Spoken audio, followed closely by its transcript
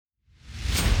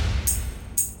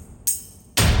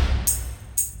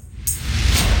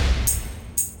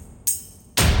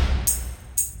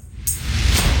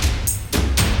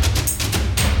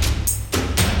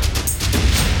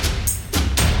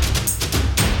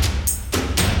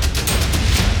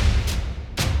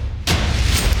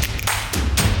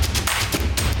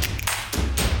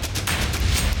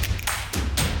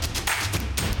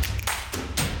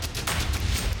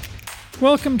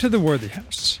Welcome to the Worthy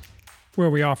House, where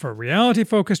we offer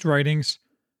reality-focused writings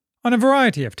on a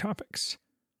variety of topics,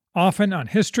 often on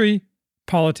history,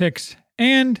 politics,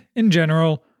 and, in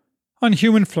general, on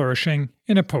human flourishing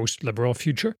in a post-liberal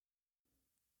future.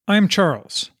 I'm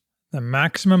Charles, the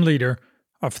maximum leader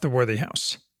of the Worthy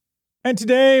House. And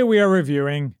today we are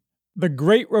reviewing The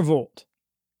Great Revolt,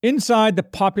 Inside the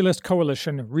Populist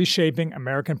Coalition Reshaping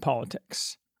American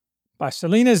Politics, by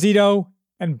Salena, Zito,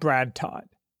 and Todd.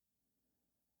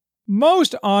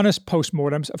 Most honest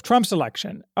postmortems of Trump's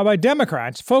election are by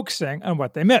Democrats focusing on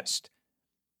what they missed.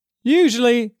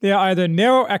 Usually, they are either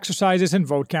narrow exercises in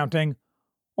vote counting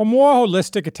or more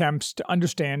holistic attempts to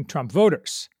understand Trump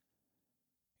voters.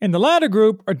 In the latter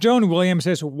group are Joan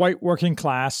Williams' white working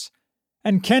class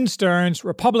and Ken Stearns'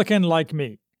 Republican like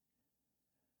me.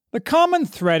 The common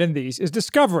thread in these is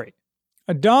discovery,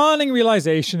 a dawning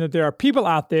realization that there are people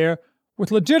out there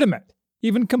with legitimate,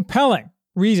 even compelling,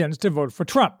 reasons to vote for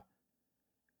Trump.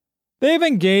 They've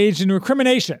engaged in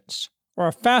recriminations or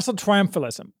a facile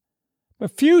triumphalism,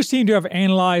 but few seem to have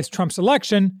analyzed Trump's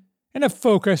election in a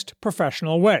focused,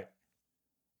 professional way.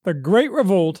 The Great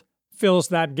Revolt fills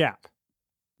that gap.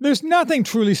 There's nothing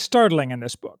truly startling in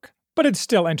this book, but it's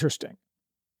still interesting.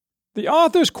 The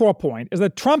author's core point is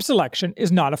that Trump's election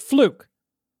is not a fluke.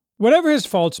 Whatever his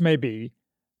faults may be,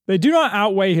 they do not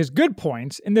outweigh his good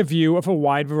points in the view of a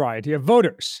wide variety of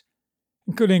voters,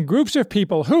 including groups of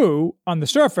people who, on the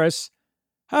surface,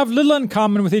 have little in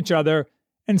common with each other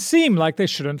and seem like they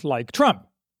shouldn't like Trump.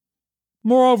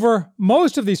 Moreover,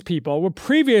 most of these people were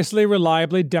previously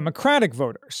reliably Democratic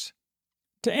voters.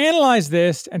 To analyze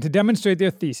this and to demonstrate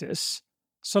their thesis,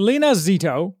 Salena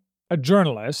Zito, a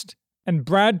journalist, and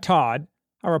Todd,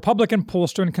 a Republican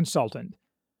pollster and consultant,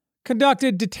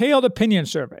 conducted detailed opinion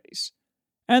surveys,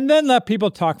 and then let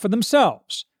people talk for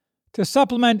themselves to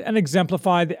supplement and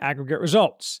exemplify the aggregate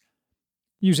results,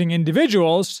 using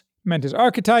individuals, meant as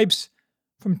archetypes,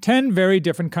 from 10 very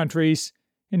different countries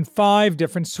in 5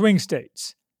 different swing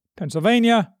states: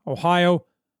 Pennsylvania, Ohio,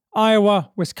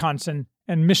 Iowa, Wisconsin,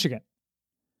 and Michigan.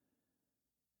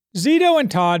 Zito and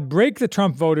Todd break the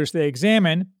Trump voters they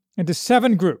examine into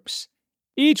 7 groups,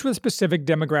 each with specific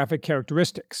demographic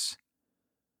characteristics.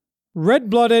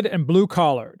 Red-blooded and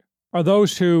blue-collared are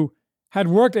those who had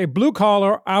worked a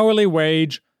blue-collar hourly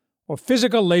wage or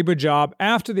physical labor job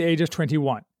after the age of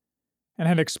 21, and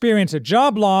had experienced a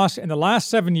job loss in the last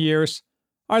 7 years,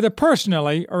 either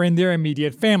personally or in their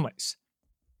immediate families.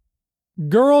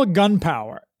 Girl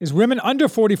gunpower is women under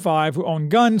 45 who own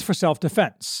guns for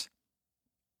self-defense.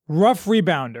 Rough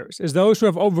rebounders is those who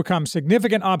have overcome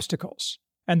significant obstacles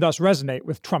and thus resonate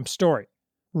with Trump's story.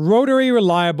 Rotary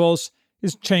reliables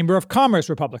is Chamber of Commerce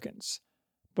Republicans,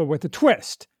 but with the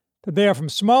twist that they are from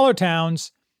smaller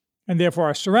towns and therefore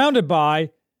are surrounded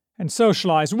by and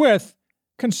socialized with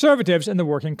conservatives in the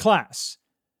working class,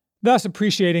 thus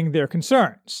appreciating their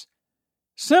concerns,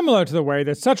 similar to the way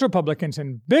that such Republicans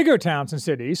in bigger towns and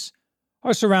cities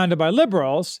are surrounded by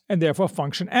liberals and therefore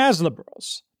function as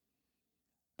liberals.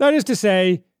 That is to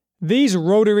say, these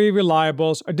rotary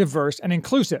reliables are diverse and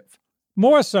inclusive,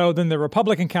 more so than their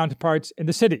Republican counterparts in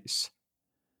the cities.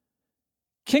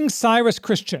 King Cyrus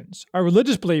Christians are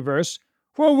religious believers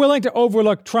who are willing to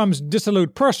overlook Trump's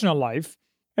dissolute personal life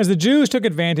as the Jews took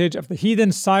advantage of the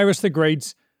heathen Cyrus the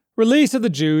Great's release of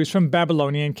the Jews from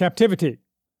Babylonian captivity.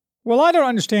 While I don't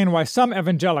understand why some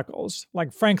evangelicals,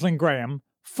 like Franklin Graham,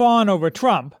 fawn over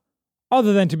Trump,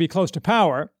 other than to be close to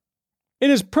power,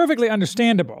 it is perfectly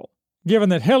understandable, given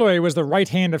that Hillary was the right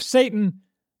hand of Satan,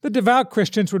 that devout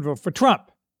Christians would vote for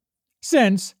Trump.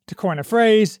 Since, to coin a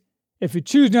phrase, if you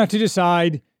choose not to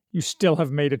decide, you still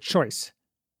have made a choice.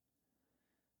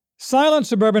 Silent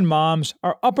suburban moms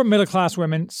are upper-middle-class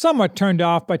women somewhat turned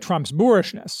off by Trump's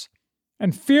boorishness,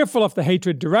 and fearful of the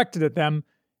hatred directed at them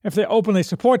if they openly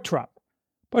support Trump,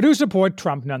 but who support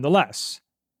Trump nonetheless.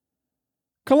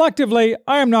 Collectively,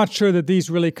 I am not sure that these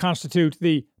really constitute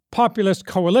the populist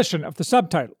coalition of the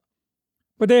subtitle,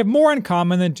 but they have more in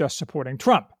common than just supporting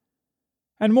Trump,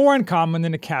 and more in common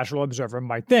than a casual observer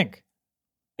might think.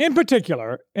 In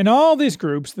particular, in all these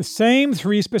groups, the same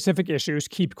 3 specific issues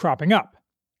keep cropping up,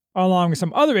 along with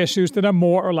some other issues that are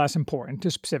more or less important to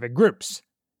specific groups.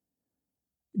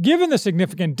 Given the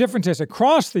significant differences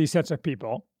across these sets of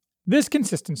people, this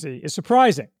consistency is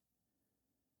surprising.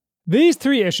 These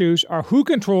 3 issues are who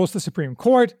controls the Supreme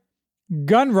Court,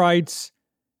 gun rights,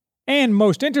 and,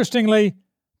 most interestingly,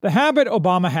 the habit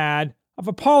Obama had of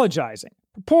apologizing,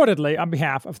 purportedly on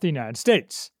behalf of the United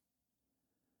States.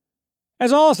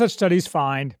 As all such studies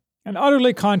find, and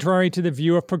utterly contrary to the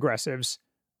view of progressives,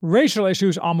 racial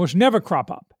issues almost never crop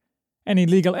up, and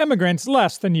illegal immigrants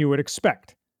less than you would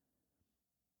expect.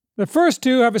 The first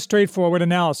two have a straightforward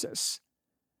analysis.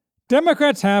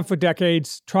 Democrats have for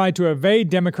decades tried to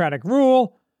evade democratic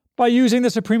rule by using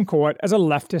the Supreme Court as a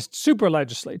leftist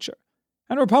superlegislature,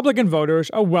 and Republican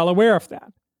voters are well aware of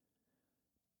that.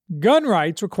 Gun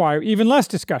rights require even less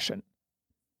discussion.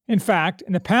 In fact,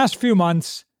 in the past few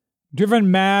months,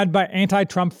 driven mad by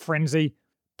anti-Trump frenzy,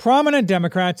 prominent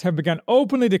Democrats have begun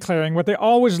openly declaring what they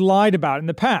always lied about in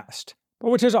the past, but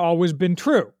which has always been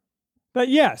true. That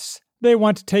yes, they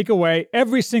want to take away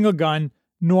every single gun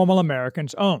normal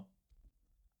Americans own.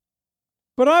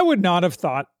 But I would not have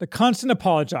thought the constant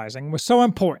apologizing was so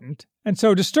important and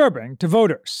so disturbing to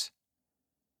voters.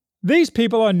 These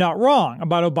people are not wrong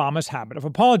about Obama's habit of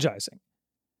apologizing.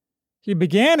 He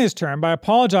began his term by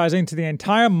apologizing to the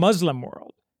entire Muslim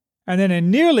world, and then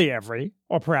in nearly every,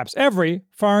 or perhaps every,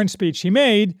 foreign speech he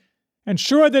made,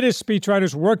 ensured that his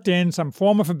speechwriters worked in some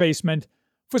form of abasement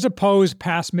for supposed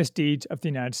past misdeeds of the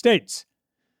United States.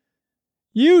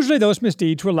 Usually those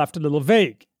misdeeds were left a little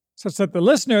vague, such that the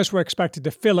listeners were expected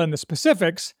to fill in the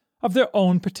specifics of their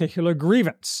own particular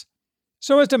grievance,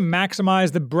 so as to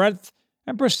maximize the breadth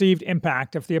and perceived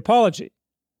impact of the apology.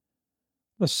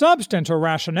 The substance or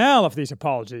rationale of these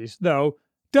apologies, though,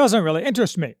 doesn't really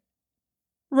interest me.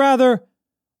 Rather,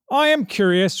 I am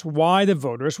curious why the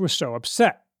voters were so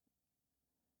upset.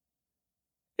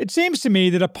 It seems to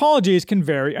me that apologies can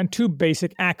vary on two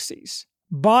basic axes: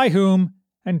 by whom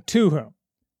and to whom.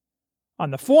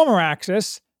 On the former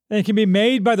axis, they can be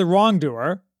made by the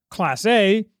wrongdoer, Class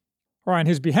A, or on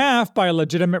his behalf by a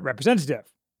legitimate representative,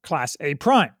 Class A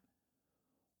prime.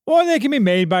 Or they can be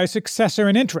made by a successor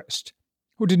in interest,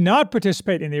 who did not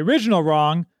participate in the original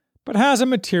wrong, but has a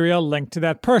material link to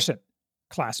that person,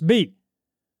 Class B.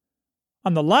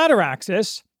 On the latter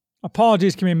axis,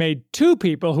 apologies can be made to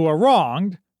people who are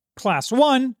wronged, Class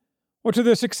 1, or to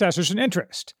their successors in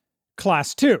interest,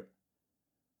 Class 2.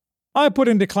 I put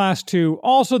into Class 2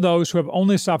 also those who have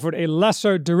only suffered a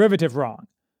lesser derivative wrong,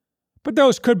 but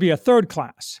those could be a third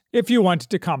class, if you wanted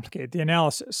to complicate the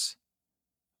analysis.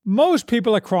 Most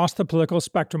people across the political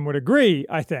spectrum would agree,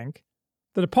 I think,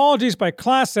 that apologies by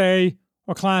Class A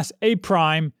or Class A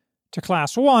prime to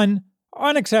Class 1 are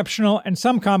unexceptional and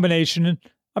some combination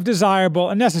of desirable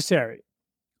and necessary.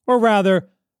 Or rather,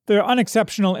 they are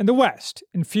unexceptional in the West,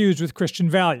 infused with Christian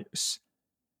values.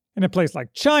 In a place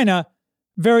like China,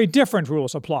 very different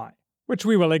rules apply, which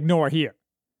we will ignore here.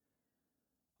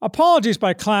 Apologies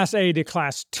by Class A to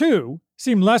Class 2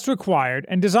 seem less required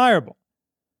and desirable.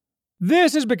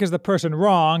 This is because the person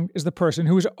wronged is the person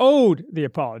who is owed the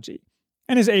apology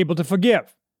and is able to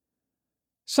forgive.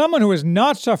 Someone who has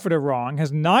not suffered a wrong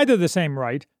has neither the same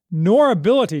right nor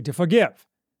ability to forgive,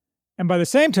 and by the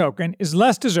same token is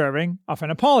less deserving of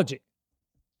an apology.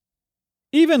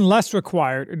 Even less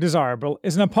required or desirable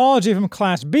is an apology from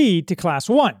Class B to Class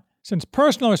 1, since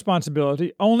personal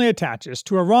responsibility only attaches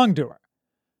to a wrongdoer.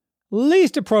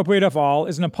 Least appropriate of all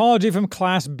is an apology from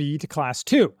Class B to Class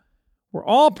 2, where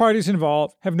all parties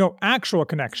involved have no actual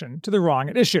connection to the wrong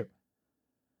at issue.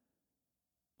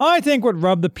 I think what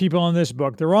rubbed the people in this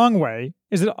book the wrong way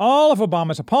is that all of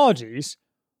Obama's apologies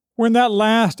were in that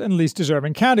last and least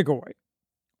deserving category,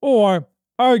 or,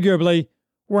 arguably,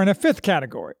 were in a fifth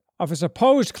category of a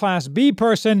supposed Class B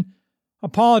person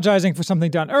apologizing for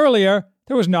something done earlier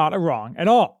that was not a wrong at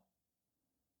all.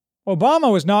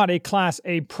 Obama was not a Class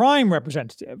A prime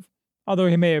representative, although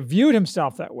he may have viewed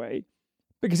himself that way,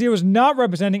 because he was not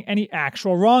representing any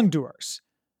actual wrongdoers,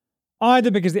 either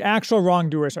because the actual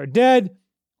wrongdoers are dead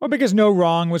or because no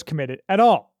wrong was committed at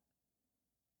all.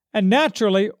 And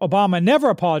naturally, Obama never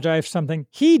apologized for something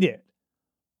he did,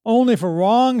 only for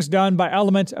wrongs done by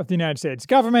elements of the United States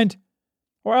government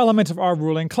or elements of our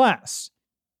ruling class,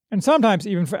 and sometimes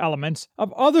even for elements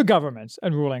of other governments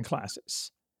and ruling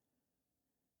classes.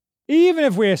 Even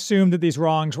if we assume that these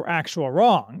wrongs were actual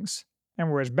wrongs, and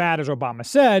were as bad as Obama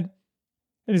said,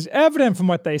 it is evident from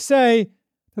what they say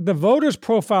that the voters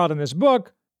profiled in this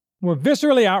book were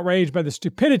viscerally outraged by the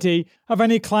stupidity of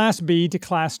any Class B to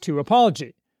Class 2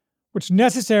 apology, which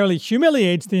necessarily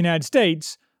humiliates the United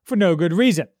States for no good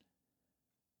reason.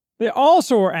 They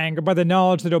also were angered by the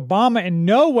knowledge that Obama in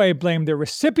no way blamed the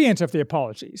recipients of the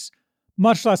apologies,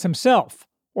 much less himself,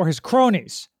 or his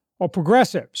cronies, or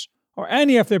progressives, or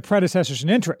any of their predecessors in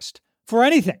interest, for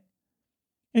anything.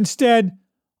 Instead,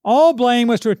 all blame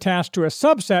was to attach to a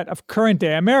subset of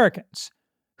current-day Americans,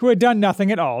 who had done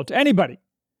nothing at all to anybody,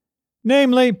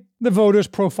 namely the voters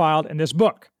profiled in this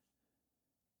book.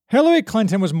 Hillary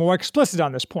Clinton was more explicit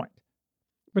on this point,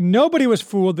 but nobody was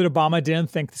fooled that Obama didn't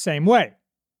think the same way.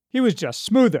 He was just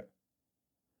smoother.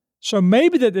 So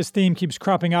maybe that this theme keeps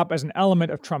cropping up as an element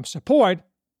of Trump's support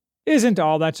isn't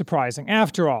all that surprising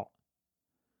after all.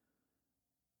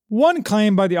 One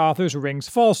claim by the authors rings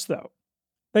false, though.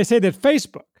 They say that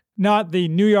Facebook, not the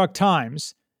New York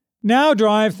Times, now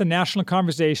drives the national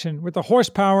conversation with the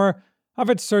horsepower of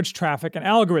its search traffic and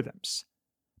algorithms.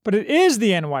 But it is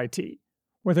the NYT,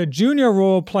 with a junior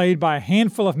role played by a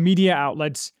handful of media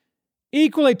outlets,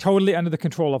 equally totally under the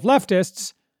control of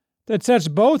leftists, that sets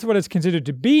both what is considered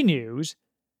to be news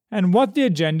and what the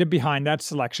agenda behind that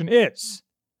selection is.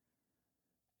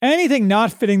 Anything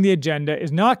not fitting the agenda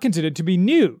is not considered to be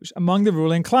news among the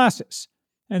ruling classes,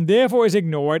 and therefore is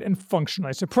ignored and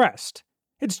functionally suppressed.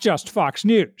 It's just Fox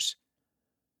News.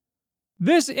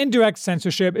 This indirect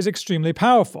censorship is extremely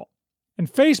powerful,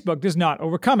 and Facebook does not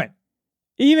overcome it,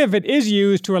 even if it is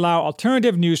used to allow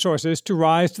alternative news sources to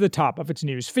rise to the top of its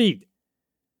news feed.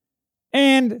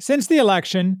 And since the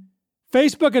election,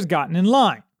 Facebook has gotten in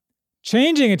line,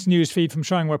 changing its news feed from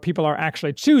showing what people are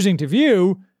actually choosing to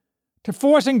view to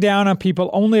forcing down on people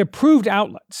only approved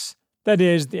outlets, that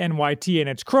is, the NYT and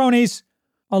its cronies,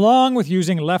 along with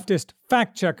using leftist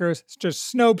fact-checkers such as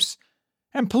Snopes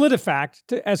and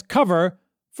PolitiFact as cover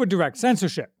for direct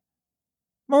censorship.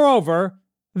 Moreover,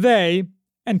 they,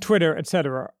 and Twitter,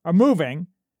 etc., are moving,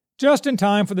 just in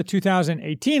time for the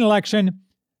 2018 election,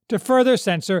 to further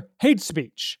censor hate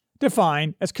speech,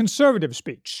 defined as conservative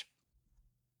speech.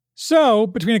 So,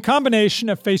 between a combination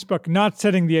of Facebook not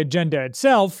setting the agenda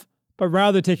itself, but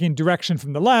rather taking direction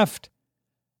from the left,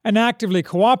 and actively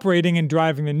cooperating in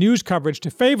driving the news coverage to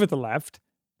favor the left,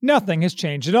 nothing has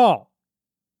changed at all.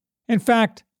 In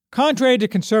fact, contrary to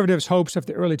conservatives' hopes of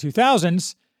the early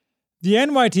 2000s, the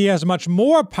NYT has much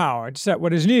more power to set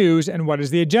what is news and what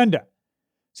is the agenda,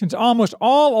 since almost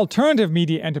all alternative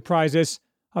media enterprises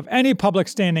of any public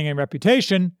standing and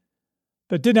reputation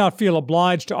that did not feel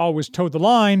obliged to always toe the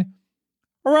line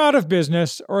are out of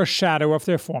business or a shadow of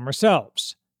their former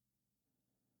selves.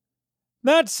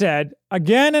 That said,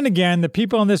 again and again the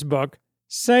people in this book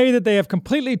say that they have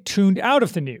completely tuned out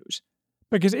of the news,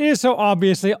 because it is so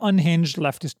obviously unhinged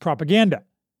leftist propaganda.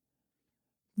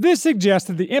 This suggests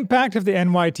that the impact of the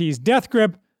NYT's death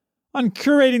grip on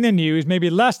curating the news may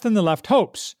be less than the left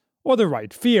hopes, or the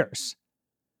right fears.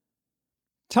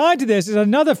 Tied to this is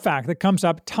another fact that comes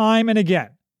up time and again.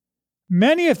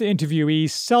 Many of the interviewees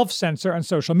self-censor on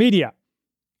social media,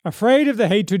 afraid of the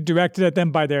hatred directed at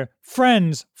them by their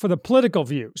friends for the political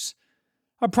views,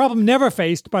 a problem never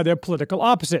faced by their political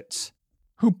opposites,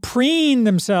 who preen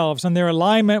themselves on their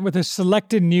alignment with the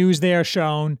selected news they are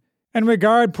shown and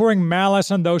regard pouring malice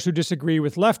on those who disagree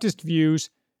with leftist views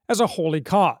as a holy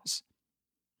cause.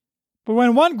 But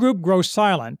when one group grows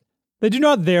silent, they do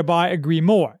not thereby agree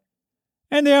more,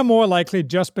 and they are more likely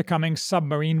just becoming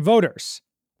submarine voters,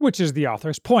 which is the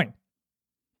author's point.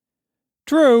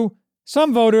 True,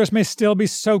 some voters may still be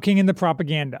soaking in the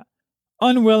propaganda,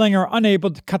 unwilling or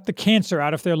unable to cut the cancer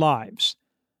out of their lives,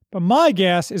 but my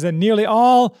guess is that nearly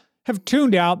all have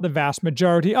tuned out the vast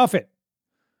majority of it.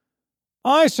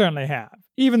 I certainly have,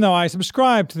 even though I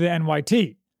subscribe to the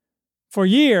NYT. For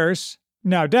years,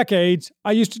 now decades,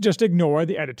 I used to just ignore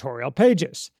the editorial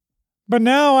pages. But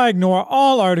now I ignore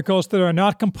all articles that are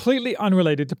not completely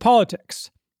unrelated to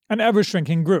politics, an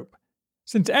ever-shrinking group,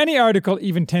 since any article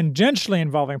even tangentially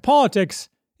involving politics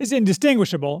is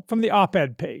indistinguishable from the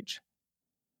op-ed page.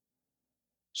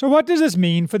 So what does this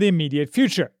mean for the immediate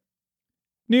future?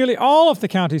 Nearly all of the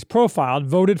counties profiled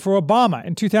voted for Obama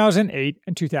in 2008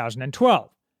 and 2012,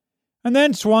 and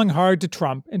then swung hard to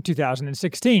Trump in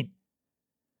 2016.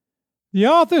 The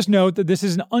authors note that this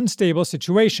is an unstable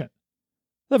situation.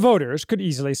 The voters could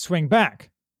easily swing back.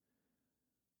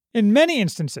 In many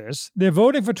instances, their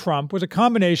voting for Trump was a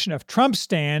combination of Trump's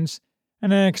stands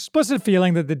and an explicit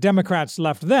feeling that the Democrats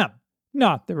left them,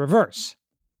 not the reverse.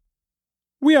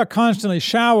 We are constantly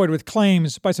showered with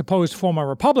claims by supposed former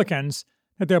Republicans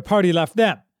that their party left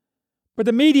them, but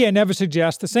the media never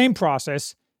suggests the same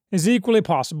process is equally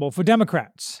possible for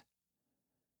Democrats.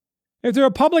 If the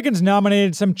Republicans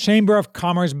nominated some Chamber of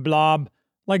Commerce blob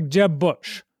like Jeb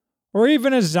Bush, or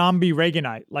even a zombie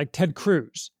Reaganite like Ted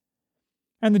Cruz,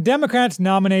 and the Democrats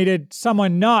nominated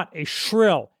someone not a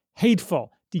shrill,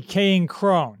 hateful, decaying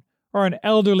crone or an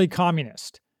elderly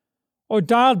communist, or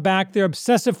dialed back their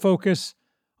obsessive focus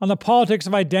on the politics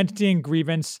of identity and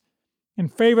grievance in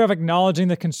favor of acknowledging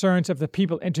the concerns of the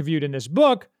people interviewed in this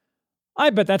book, I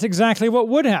bet that's exactly what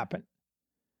would happen.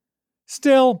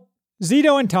 Still,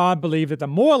 Zito and Todd believe that the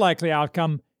more likely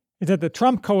outcome is that the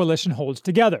Trump coalition holds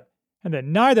together, and that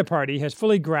neither party has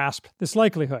fully grasped this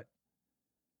likelihood.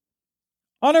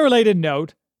 On a related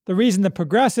note, the reason the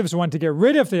progressives want to get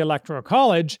rid of the Electoral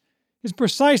College is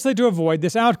precisely to avoid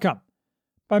this outcome,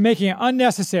 by making it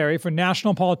unnecessary for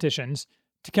national politicians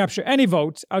to capture any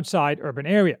votes outside urban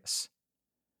areas.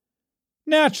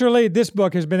 Naturally, this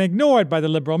book has been ignored by the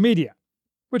liberal media,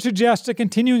 which suggests a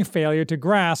continuing failure to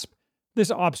grasp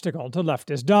this obstacle to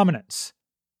leftist dominance.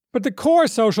 But the core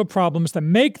social problems that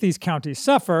make these counties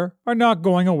suffer are not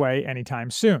going away anytime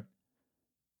soon.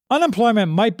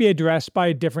 Unemployment might be addressed by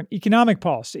a different economic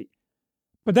policy,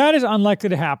 but that is unlikely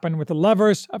to happen with the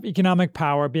levers of economic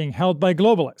power being held by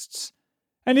globalists.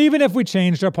 And even if we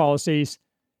changed our policies,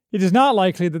 it is not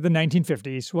likely that the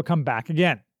 1950s will come back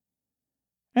again.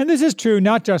 And this is true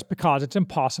not just because it's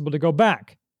impossible to go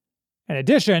back. In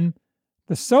addition,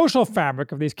 the social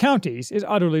fabric of these counties is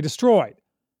utterly destroyed,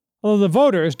 although the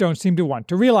voters don't seem to want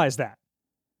to realize that.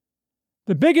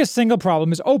 The biggest single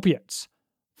problem is opiates,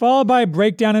 followed by a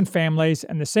breakdown in families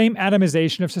and the same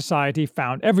atomization of society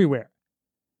found everywhere.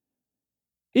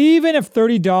 Even if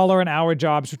 $30 an hour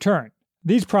jobs return,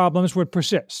 these problems would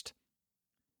persist.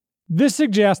 This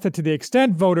suggests that to the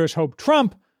extent voters hope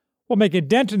Trump will make a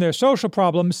dent in their social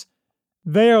problems,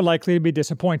 they are likely to be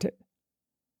disappointed.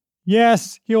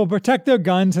 Yes, he will protect their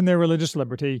guns and their religious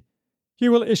liberty, he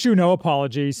will issue no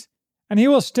apologies, and he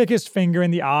will stick his finger in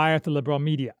the eye at the liberal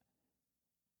media.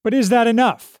 But is that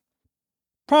enough?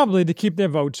 Probably to keep their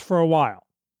votes for a while.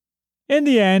 In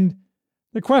the end,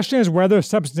 the question is whether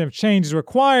substantive change is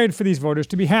required for these voters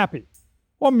to be happy,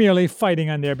 or merely fighting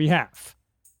on their behalf.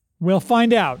 We'll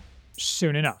find out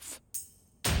soon enough.